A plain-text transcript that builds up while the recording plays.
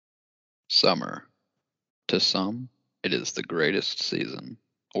Summer. To some, it is the greatest season,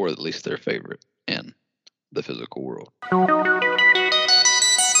 or at least their favorite, in the physical world.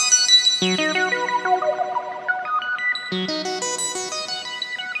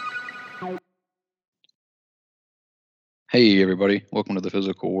 Hey, everybody. Welcome to the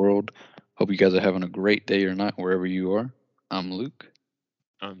physical world. Hope you guys are having a great day or night wherever you are. I'm Luke,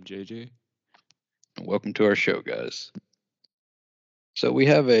 I'm JJ. and welcome to our show, guys. So we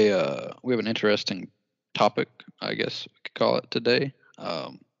have an interesting topic, I guess we could call it today,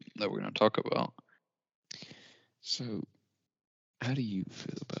 that we're going to talk about. So, how do you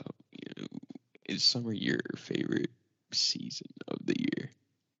feel about, is summer your favorite season of the year?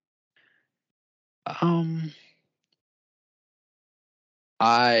 Um,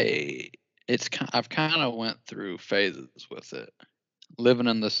 I've kind of went through phases with it. Living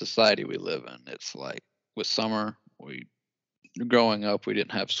in the society we live in, it's like with summer, we growing up, we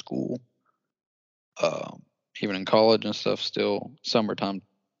didn't have school. Um, Even in college and stuff, still summertime.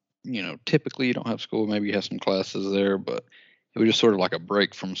 Typically you don't have school. Maybe you have some classes there, but it was just sort of like a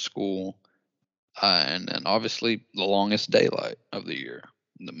break from school. And then obviously the longest daylight of the year,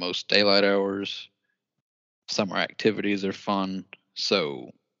 the most daylight hours. Summer activities are fun. So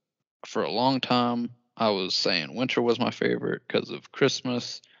for a long time, I was saying winter was my favorite because of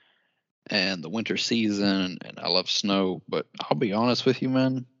Christmas and the winter season, and I love snow. But I'll be honest with you,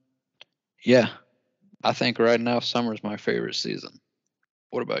 man. Yeah, I think right now summer's my favorite season.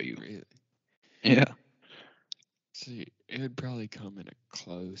 What about you? Really? Yeah. See, it would probably come in a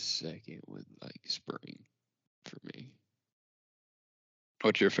close second with like spring for me.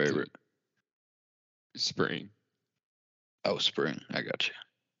 What's your So, favorite? spring, Oh, spring. I got you.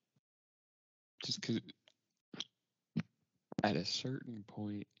 just because at a certain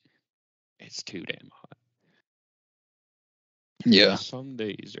point, it's too damn hot. Yeah. Some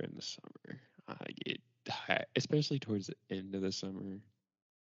days during the summer, I get tired, especially towards the end of the summer.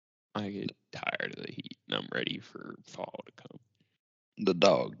 I get tired of the heat and I'm ready for fall to come. The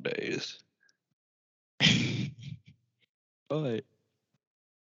dog days. But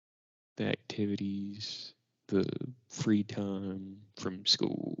the activities, the free time from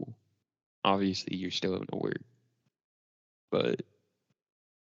school, obviously you're still having to work, but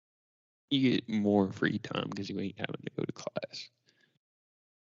you get more free time because you ain't having to go to class.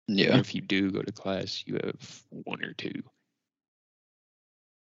 And Yeah. if you do go to class, you have one or two.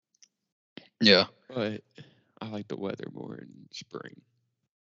 Yeah. But I like the weather more in spring.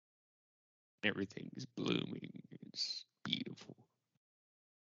 Everything's blooming. It's beautiful.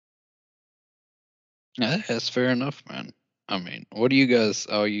 Yeah, that's fair enough, man. I mean, what do you guys,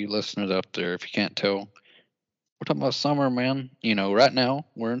 all you listeners out there, if you can't tell, we're talking about summer, man. Right now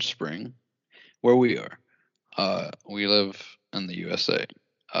we're in spring where we are. We live in the USA.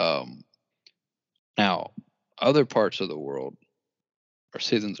 Um, Now, other parts of the world, our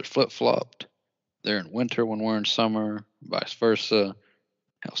seasons are flip flopped. They're in winter when we're in summer, vice versa.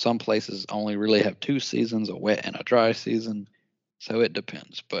 Some places only really have two seasons, a wet and a dry season. So it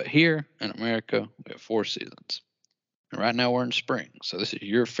depends. But here in America, we have four seasons. And right now we're in spring. So this is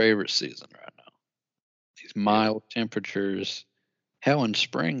your favorite season right now. These Yep. mild temperatures. Hell, in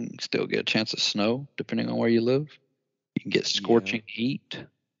spring, you still get a chance of snow, depending on where you live. You can get Yeah. scorching heat,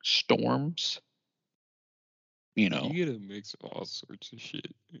 storms, you know. You get a mix of all sorts of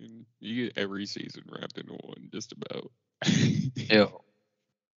shit. And you get every season wrapped into one, just about. Yeah,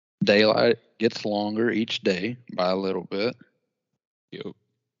 daylight gets longer each day by a little bit. Yep.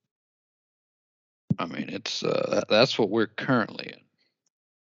 I mean, that's what we're currently in.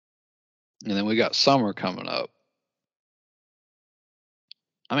 And then we got summer coming up.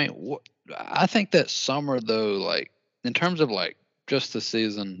 I mean, I think that summer though, like in terms of like just the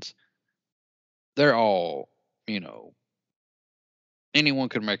seasons, they're all, you know, anyone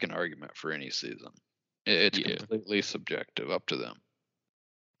could make an argument for any season. It's Yeah. completely subjective, up to them.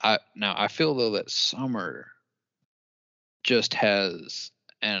 I feel though that summer just has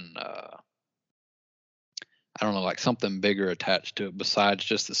an I don't know, like something bigger attached to it besides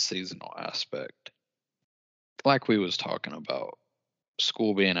just the seasonal aspect. Like we was talking about,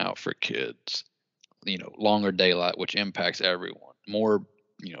 school being out for kids, longer daylight, which impacts everyone. More,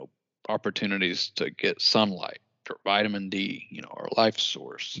 you know, opportunities to get sunlight or vitamin D, our life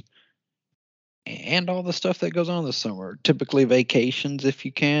source. And all the stuff that goes on this summer. Typically vacations if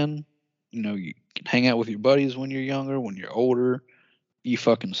you can. You can hang out with your buddies when you're younger, when you're older. You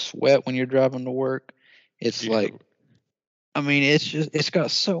fucking sweat when you're driving to work. It's like, Yep. I mean, it's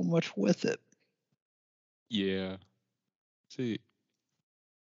got so much with it. Yeah. See,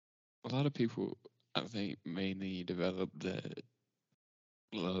 a lot of people, I think, mainly develop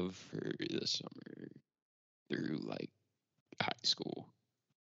love for the summer through like high school.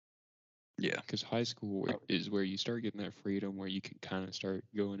 Yeah. Because high school is where you start getting that freedom where you can kind of start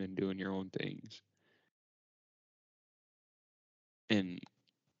going and doing your own things. And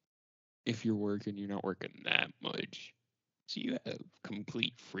if you're working, you're not working that much. So you have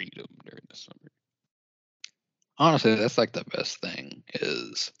complete freedom during the summer. Honestly, that's like the best thing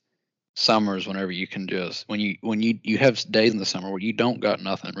is summers whenever you can just when you have days in the summer where you don't got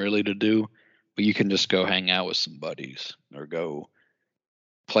nothing really to do, but you can just go hang out with some buddies or go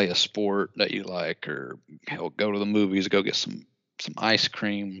play a sport that you like or hell, go to the movies, go get some ice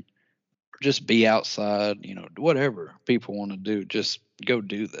cream or just be outside, whatever people want to do, just go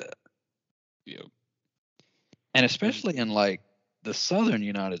do that. Yep. And And especially in like the southern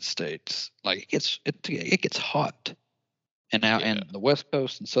United States, like it gets hot. And now yeah. in the West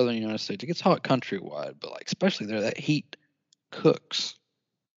Coast and southern United States, it gets hot countrywide, but like especially there, that heat cooks.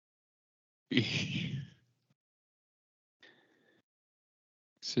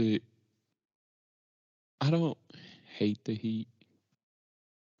 See, I don't hate the heat,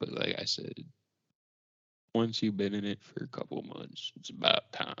 but like I said, once you've been in it for a couple months, it's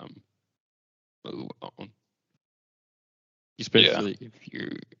about time to move on. Yeah. Especially if you're,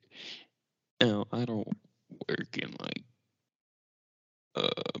 I don't work in like a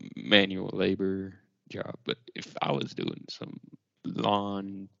manual labor job, but if I was doing some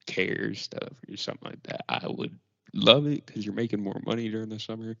lawn care stuff or something like that, I would love it because you're making more money during the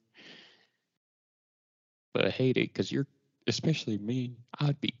summer. But I hate it because especially me,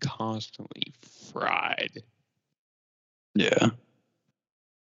 I'd be constantly fried. Yeah.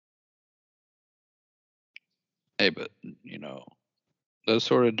 Hey, but those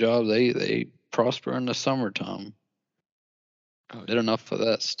sort of jobs they prosper in the summertime. Oh Did yeah, enough of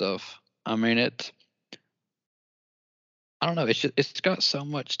that stuff. I mean, I don't know. It's got so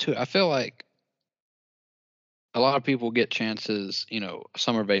much to it. I feel like a lot of people get chances.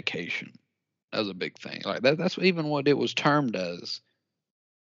 Summer vacation. That was a big thing. Like that's even what it was termed as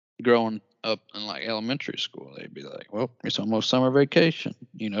growing up in like elementary school. They'd be like, "Well, it's almost summer vacation."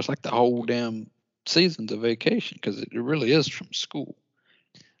 It's like the whole damn season's a vacation because it really is from school.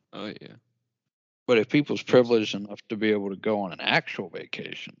 oh yeah. But if people's It's, privileged enough to be able to go on an actual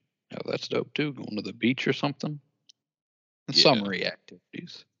vacation, that's dope too. Going to the beach or something. And yeah. summery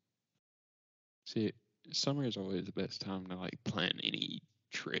activities. See, summer is always the best time to like plan any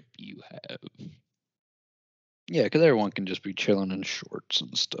trip you have. Yeah, because everyone can just be chilling in shorts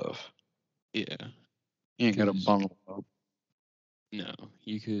and stuff. Yeah, You ain't got to because bundle up. no,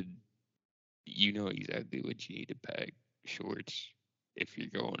 you know exactly what you need to pack. Shorts if you're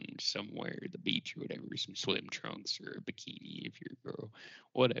going somewhere, the beach or whatever, some swim trunks or a bikini if you're a girl,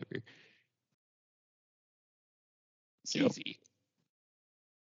 whatever. It's Yep. easy.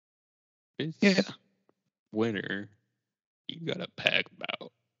 Yeah. It's winter. You gotta pack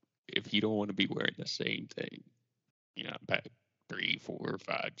about. If you don't want to be wearing the same thing, pack 3, 4,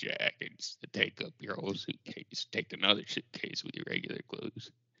 5 jackets to take up your whole suitcase. Take another suitcase with your regular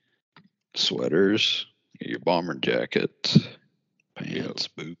clothes. Sweaters, your bomber jacket, Yep. pants,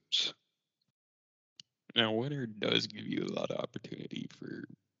 boots. Now, winter does give you a lot of opportunity for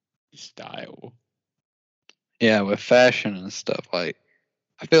style. Yeah, with fashion and stuff. Like,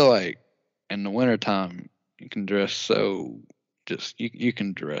 I feel like in the wintertime, you can dress you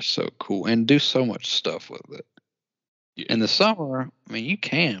can dress so cool and do so much stuff with it. In Yeah. the summer, I mean, you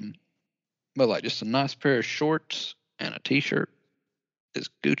can, but like just a nice pair of shorts and a t-shirt is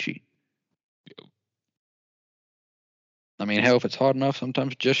Gucci. Yep. I mean, hell, if it's hot enough,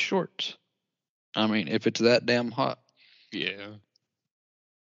 sometimes just shorts. I mean, if it's that damn hot, Yeah.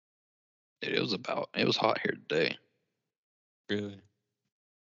 it was hot here today. Really.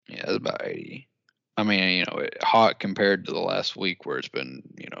 Yeah, it's about 80. I mean, hot compared to the last week where it's been,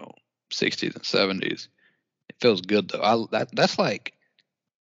 60s and 70s. It feels good though. That's like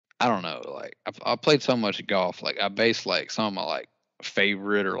I don't know. Like I played so much golf. Like I base like some of my like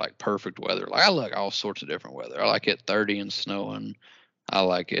favorite or like perfect weather. Like I like all sorts of different weather. I like it 30 and snowing. I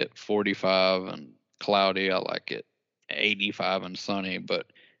like it 45 and cloudy. I like it 85 and sunny.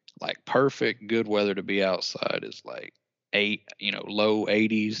 But like perfect good weather to be outside is like low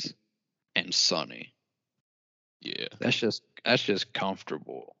 80s and sunny. Yeah. That's just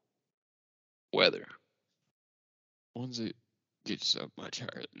comfortable weather. Once it gets so much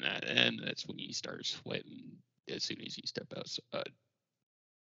higher than that, and that's when you start sweating as soon as you step outside.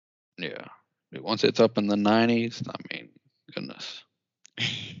 Yeah. Once it's up in the 90s, I mean, goodness.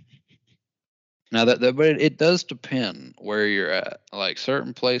 Now but it does depend where you're at. Like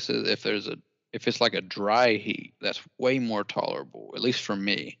certain places, if there's a if it's like a dry heat, that's way more tolerable, at least for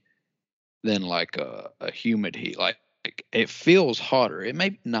me, than like a humid heat. Like it feels hotter. It may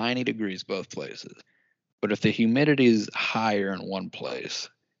be 90 degrees both places, but if the humidity is higher in one place,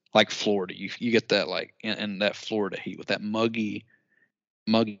 like Florida, you get that like in that Florida heat with that muggy,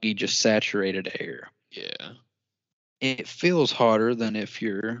 just saturated air. Yeah. It feels hotter than if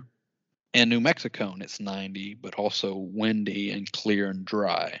you're in New Mexico and it's 90, but also windy and clear and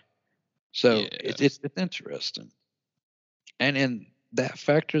dry. So Yeah. it's interesting, and that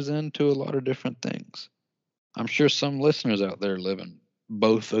factors into a lot of different things. I'm sure some listeners out there live in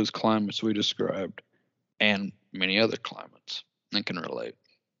both those climates we described and many other climates and can relate.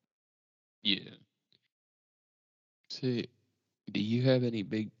 Yeah. So, do you have any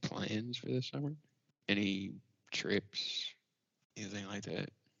big plans for this summer? Any trips? Anything like that?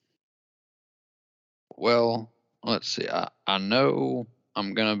 Well, let's see. I know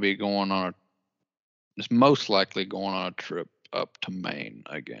I'm gonna be going on a. It's most likely going on a trip up to Maine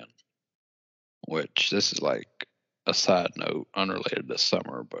again. Which this is like a side note, unrelated to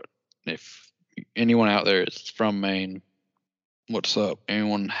summer, but if anyone out there is from Maine, what's up?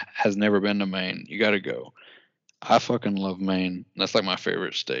 Anyone has never been to Maine, you got to go. I fucking love Maine. That's like my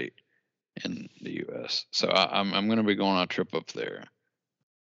favorite state in the U.S. So I'm gonna be going on a trip up there,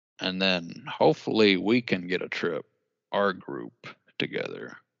 and then hopefully we can get a trip, our group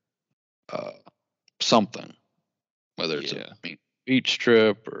together, uh, something, whether it's Yeah. a beach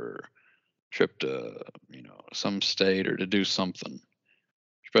trip or trip to some state or to do something,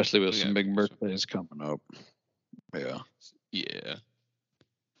 especially with We some gotta big do something. birthdays coming up. Yeah, Yeah.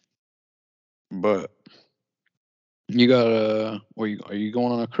 but you got are you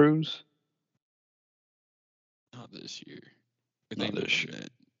going on a cruise? Not this year. I Not think we're this looking year.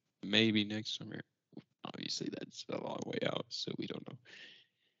 at maybe next summer. Obviously, that's a long way out, so we don't know.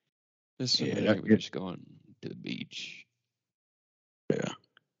 This summer, I Yeah, think we're just going to the beach. yeah.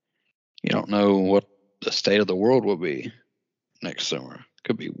 You don't know what the state of the world will be next summer.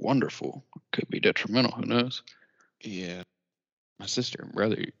 Could be wonderful. Could be detrimental. Who knows? Yeah. My sister and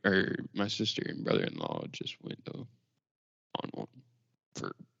brother-in-law just went though on one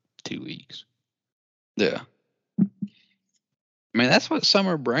for 2 weeks. Yeah. I mean, that's what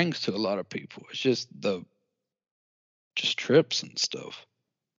summer brings to a lot of people. It's just trips and stuff,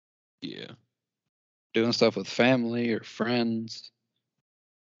 Yeah. doing stuff with family or friends.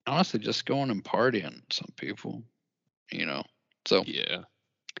 Honestly, just going and partying. Some people, you know. So Yeah.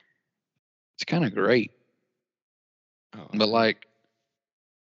 it's kind of great. Oh, I But bet. like,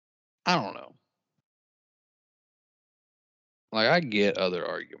 I don't know. Like, I get other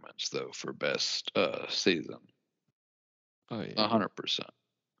arguments though for best season. Oh yeah. 100%.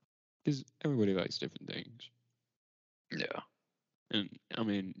 Because everybody likes different things, Yeah. and I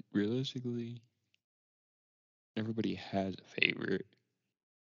mean, realistically, everybody has a favorite,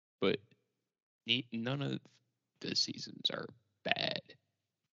 but none of the seasons are bad.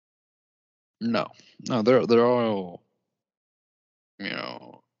 No. No, they're all, you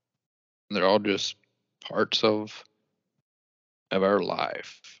know, they're all just parts of our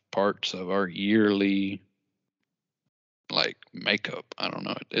life, parts of our yearly like makeup. I don't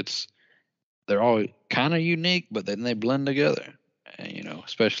know. They're all kind of unique, but then they blend together. And,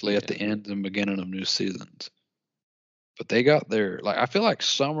 especially at the Yeah. end and beginning of new seasons. But they got their like I feel like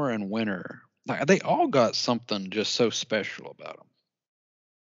summer and winter, like they all got something just so special about them.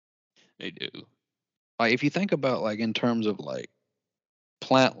 They do. Like if you think about like in terms of like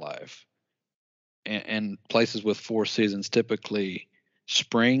plant life and places with four seasons, typically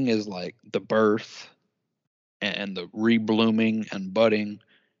spring is like the birth and the reblooming and budding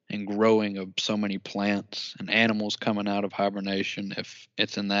and growing of so many plants and animals coming out of hibernation if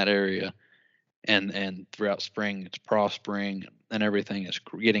it's in that area, and throughout spring it's prospering and everything is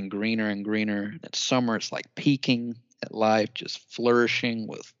getting greener and greener. At summer it's like peaking at life, just flourishing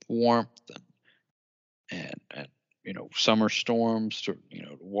with warmth and summer storms to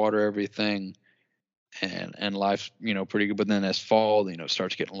water everything, and life's pretty good. But then as fall, it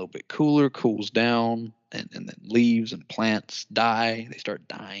starts getting a little bit cooler, cools down, and then leaves and plants die. They start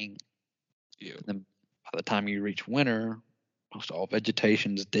dying. Yeah. And then by the time you reach winter, most all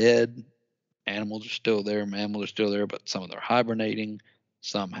vegetation's dead. Animals are still there, mammals are still there, but some of them are hibernating.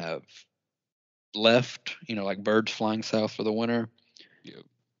 Some have left, like birds flying south for the winter. Yeah.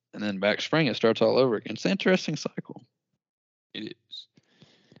 And then back spring, it starts all over again. It's an interesting cycle. It is.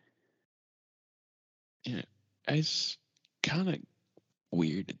 Yeah. It's kind of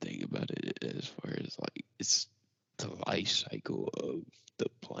weird to think about it as far as like it's the life cycle of the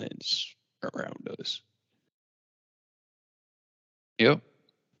plants around us. Yep.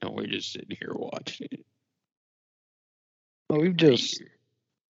 And and we're just sitting here watching it. Well, we've every just,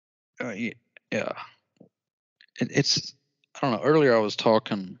 year. yeah. It's, I don't know. Earlier I was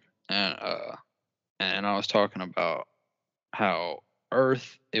talking, and I was talking about how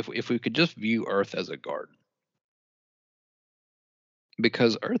Earth, if we could just view Earth as a garden,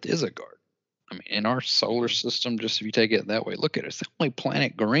 because Earth is a garden. I mean, in our solar system, just if you take it that way, look at it. It's the only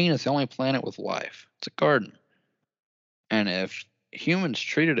planet green. It's the only planet with life. It's a garden. And if humans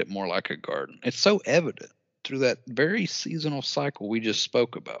treated it more like a garden, it's so evident through that very seasonal cycle we just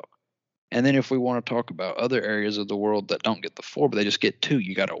spoke about. And then if we want to talk about other areas of the world that don't get the four, but they just get two,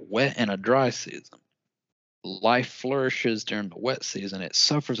 you got a wet and a dry season. Life flourishes during the wet season. It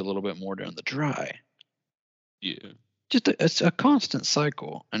suffers a little bit more during the dry. Yeah. It's a constant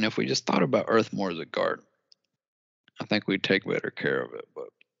cycle. And if we just thought about Earth more as a garden, I think we'd take better care of it. But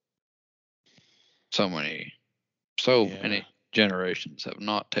so many generations have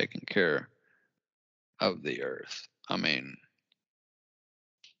not taken care of the Earth. I mean,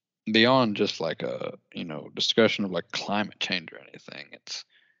 beyond just like a discussion of like climate change or anything,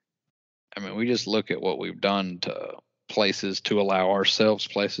 we just look at what we've done to places to allow ourselves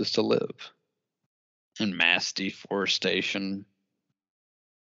places to live, and mass deforestation,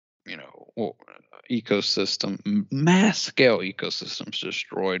 mass scale ecosystems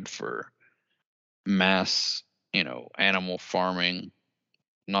destroyed for mass, animal farming,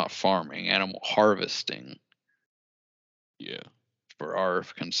 not farming, animal harvesting. Yeah. For our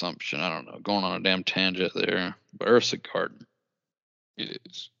consumption. I don't know, going on a damn tangent there, but Earth's a garden. It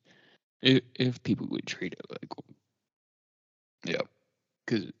is. If people would treat it like one. Yep.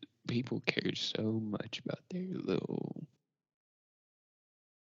 Because people care so much about their little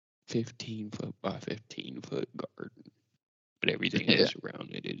 15-foot by 15-foot garden, but everything else around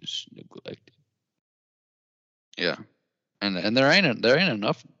it is neglected. Yeah, and there ain't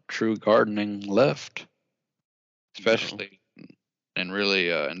enough true gardening left, especially in really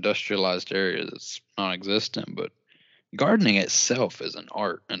industrialized areas. It's non-existent, but gardening itself is an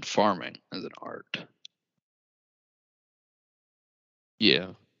art, and farming is an art. Yeah,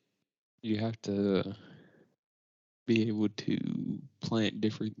 you have to be able to plant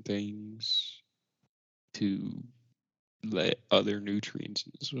different things to let other nutrients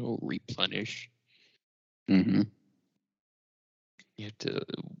in the soil replenish. Mm-hmm. You have to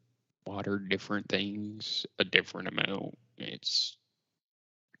water different things a different amount.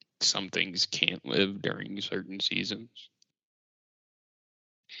 Some things can't live during certain seasons.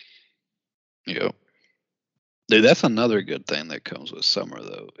 Yep. Dude, that's another good thing that comes with summer,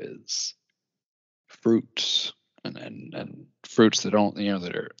 though, is fruits and fruits that don't,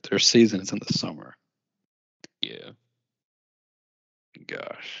 their seasons in the summer. Yeah.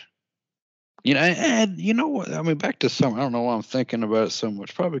 Gosh. And you know what? I mean, back to summer. I don't know why I'm thinking about it so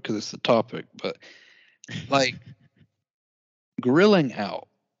much. Probably because it's the topic, but like grilling out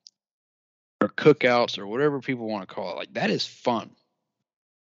or cookouts or whatever people want to call it, like that is fun.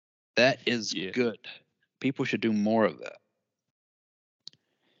 That is good. People should do more of that.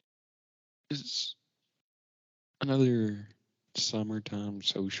 It's another summertime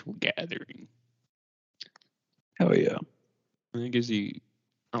social gathering. Hell yeah. I think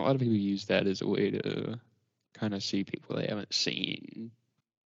a lot of people use that as a way to kind of see people they haven't seen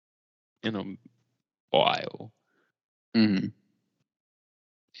in a while. Mm-hmm.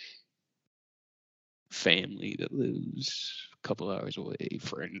 Family that lives a couple hours away,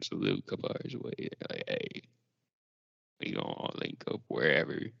 friends that live a couple hours away. Like, hey, we gonna all link up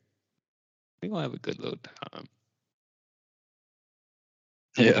wherever. We gonna have a good little time.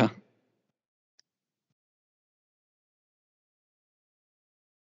 Yeah.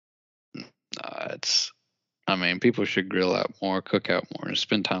 People should grill out more, cook out more, and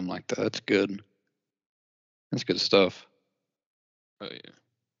spend time like that. That's good. That's good stuff. Oh yeah.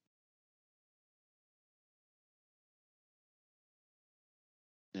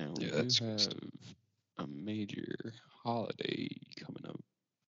 Now we do have a major holiday coming up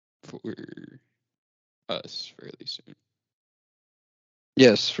for us fairly soon.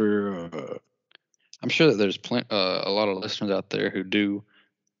 Yes, I'm sure that there's a lot of listeners out there who do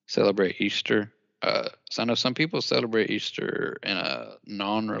celebrate Easter. So I know some people celebrate Easter in a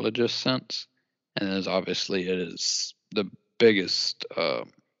non-religious sense, and it is the biggest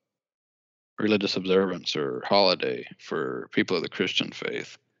religious observance or holiday for people of the Christian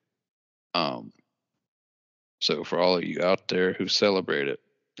faith. So for all of you out there who celebrate it,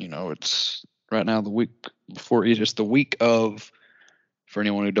 it's right now the week before Easter. It's the week of, for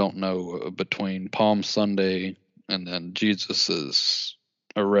anyone who don't know, between Palm Sunday and then Jesus's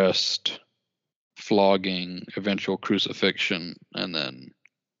arrest, flogging, eventual crucifixion, and then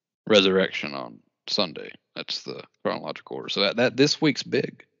resurrection on Sunday. That's the chronological order. So that this week's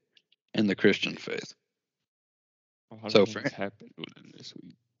big in the Christian faith. A lot So of for things happened within this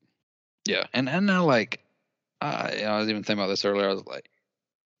week. yeah, and now like I was even thinking about this earlier. I was like,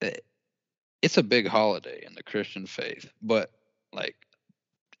 it's a big holiday in the Christian faith, but like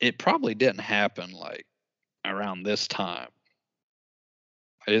it probably didn't happen like around this time.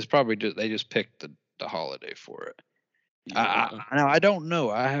 It's probably just they just picked the holiday for it. Yeah. I don't know.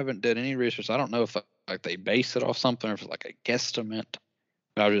 I haven't done any research. I don't know if like they base it off something or if it's like a guesstimate.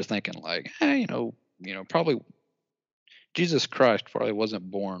 But I was just thinking like, hey, probably Jesus Christ probably wasn't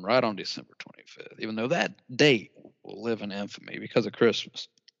born right on December 25th, even though that date will live in infamy because of Christmas.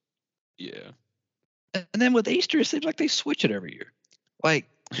 Yeah. And then with Easter, it seems like they switch it every year. Like,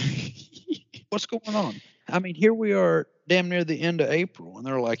 what's going on? I mean, here we are, damn near the end of April, and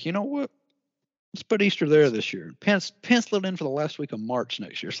they're like, you know what? Let's put Easter there this year. Pencil it in for the last week of March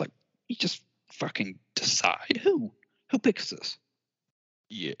next year. It's like you just fucking decide who picks this.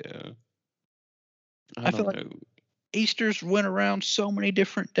 Yeah. I feel don't like know. Easter's went around so many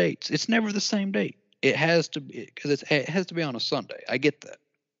different dates. It's never the same date. It has to be because it has to be on a Sunday. I get that,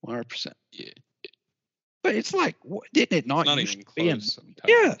 100%. Yeah. But it's like, didn't it not It's not used even to be? close sometimes.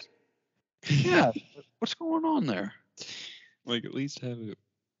 Yeah, yeah. What's going on there? Like at least have it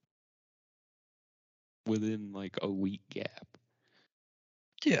within like a week gap,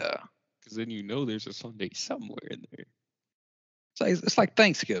 Yeah, because then there's a Sunday somewhere in there. it's like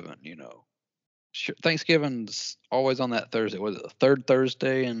Thanksgiving. Sure, Thanksgiving's always on that Thursday. Was it the third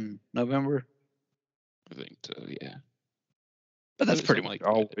Thursday in November? I think so. Yeah. But that's But pretty something much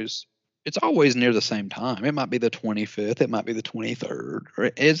like that. always. It's always near the same time. It might be the 25th. It might be the 23rd. Or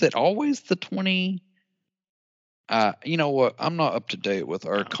is it always the 20? You know what? I'm not up to date with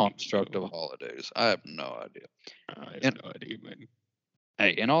our I don't even construct know. of holidays. I have no idea. I have And no idea, man.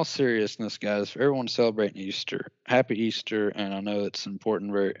 hey, in all seriousness, guys, for everyone celebrating Easter, happy Easter, and I know it's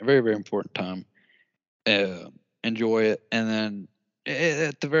important, very, very, very important time. Enjoy it, and then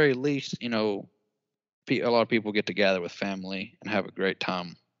at the very least, a lot of people get to gather with family and have a great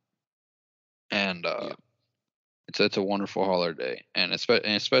time, and Yep. it's a wonderful holiday, and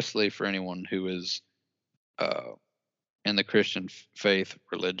especially for anyone who is in the Christian faith,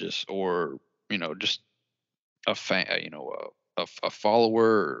 religious, or just a fan, a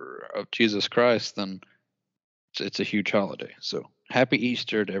follower of Jesus Christ, then it's a huge holiday. So happy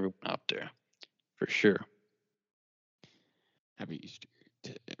Easter to everyone out there, for sure. Happy Easter to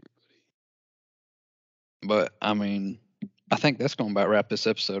everybody. But I mean, I think that's going to about wrap this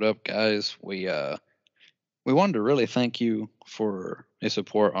episode up, guys. We wanted to really thank you for your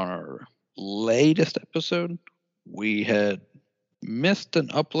support on our latest episode. We had missed an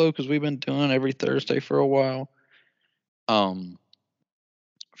upload because we've been doing every Thursday for a while.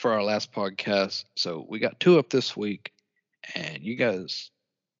 For our last podcast, so we got 2 up this week, and you guys,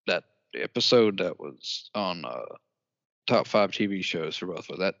 that episode that was on top 5 TV shows for both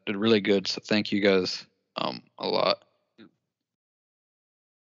of us, that did really good. So thank you guys a lot.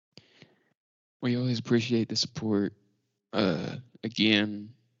 We always appreciate the support. Again,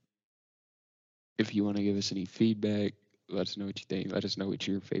 if you want to give us any feedback, let us know what you think. Let us know what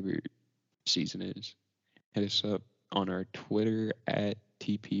your favorite season is. Hit us up on our Twitter at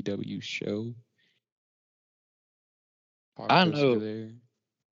TPW Show. I Post over know, there.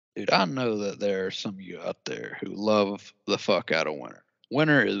 dude. I know that there are some of you out there who love the fuck out of winter.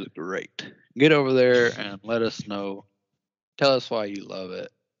 Winter is great. Get over there and let us know. Tell us why you love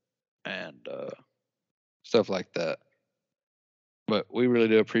it and stuff like that. But we really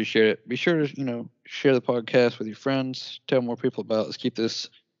do appreciate it. Be sure to share the podcast with your friends. Tell more people about it. Let's keep this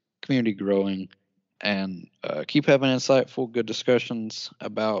community growing and keep having insightful, good discussions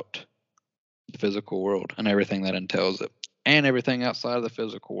about the physical world and everything that entails it, and everything outside of the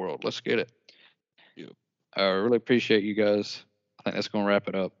physical world. Let's get it. Yep. I really appreciate you guys. I think that's going to wrap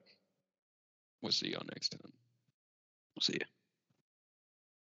it up. We'll see y'all next time. We'll see you.